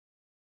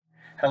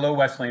Hello,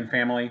 Wesleyan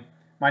family.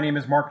 My name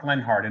is Mark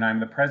Lenhard, and I'm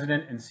the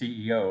President and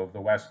CEO of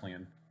the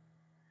Wesleyan.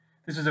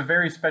 This is a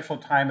very special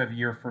time of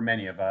year for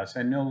many of us,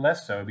 and no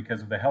less so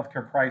because of the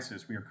healthcare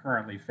crisis we are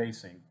currently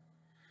facing.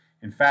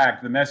 In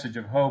fact, the message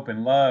of hope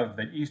and love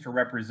that Easter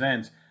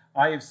represents,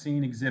 I have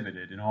seen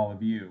exhibited in all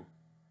of you.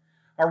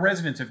 Our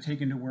residents have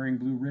taken to wearing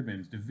blue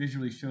ribbons to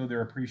visually show their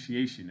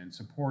appreciation and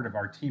support of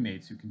our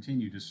teammates who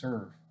continue to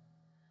serve.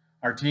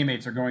 Our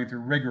teammates are going through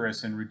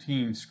rigorous and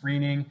routine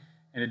screening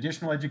and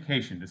additional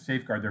education to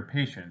safeguard their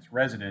patients,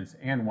 residents,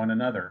 and one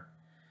another.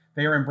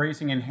 They are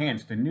embracing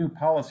enhanced and new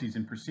policies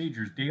and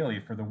procedures daily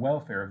for the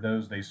welfare of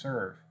those they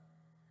serve.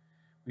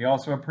 We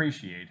also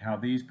appreciate how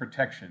these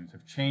protections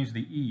have changed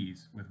the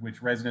ease with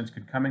which residents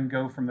could come and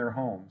go from their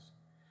homes.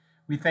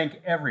 We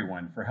thank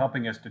everyone for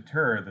helping us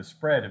deter the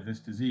spread of this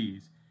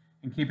disease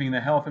and keeping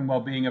the health and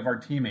well-being of our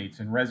teammates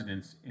and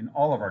residents in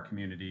all of our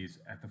communities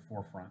at the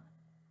forefront.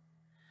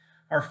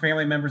 Our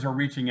family members are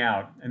reaching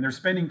out, and they're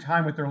spending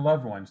time with their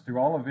loved ones through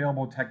all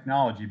available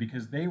technology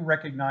because they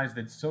recognize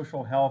that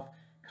social health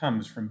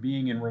comes from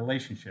being in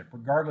relationship,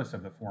 regardless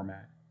of the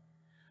format.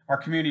 Our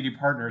community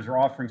partners are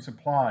offering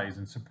supplies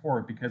and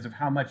support because of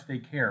how much they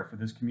care for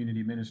this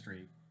community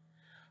ministry.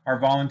 Our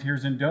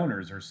volunteers and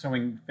donors are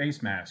sewing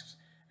face masks,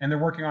 and they're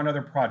working on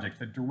other projects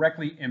that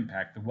directly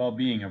impact the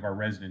well-being of our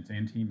residents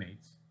and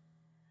teammates.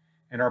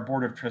 And our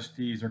Board of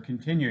Trustees are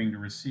continuing to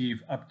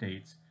receive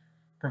updates,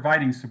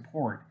 providing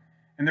support,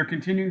 and they're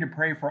continuing to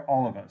pray for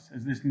all of us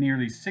as this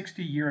nearly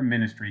 60-year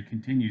ministry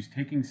continues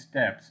taking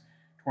steps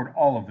toward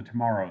all of the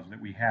tomorrows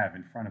that we have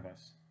in front of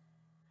us.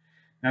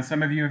 Now,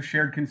 some of you have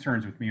shared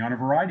concerns with me on a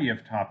variety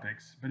of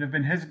topics, but have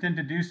been hesitant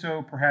to do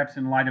so perhaps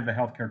in light of the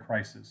healthcare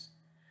crisis.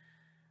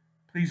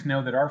 Please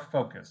know that our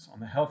focus on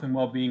the health and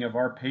well-being of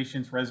our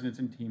patients, residents,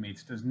 and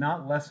teammates does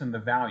not lessen the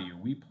value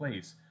we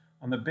place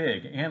on the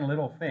big and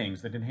little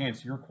things that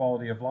enhance your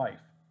quality of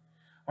life.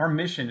 Our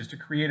mission is to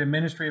create a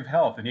ministry of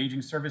health and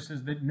aging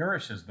services that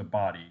nourishes the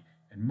body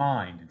and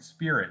mind and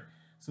spirit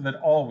so that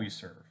all we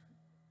serve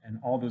and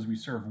all those we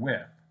serve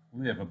with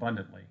live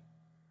abundantly.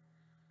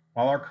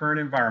 While our current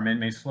environment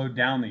may slow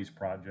down these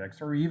projects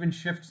or even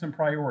shift some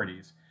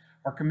priorities,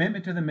 our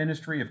commitment to the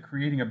ministry of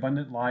creating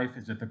abundant life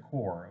is at the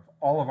core of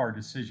all of our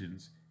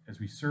decisions as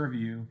we serve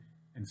you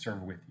and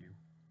serve with you.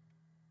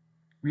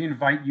 We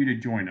invite you to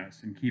join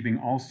us in keeping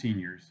all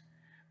seniors,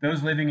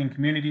 those living in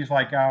communities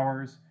like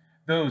ours,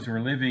 those who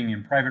are living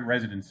in private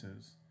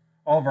residences,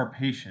 all of our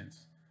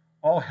patients,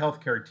 all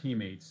healthcare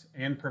teammates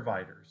and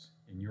providers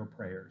in your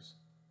prayers.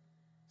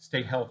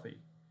 Stay healthy,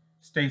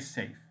 stay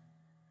safe,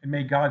 and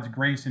may God's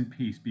grace and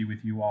peace be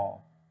with you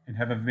all, and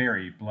have a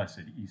very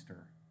blessed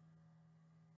Easter.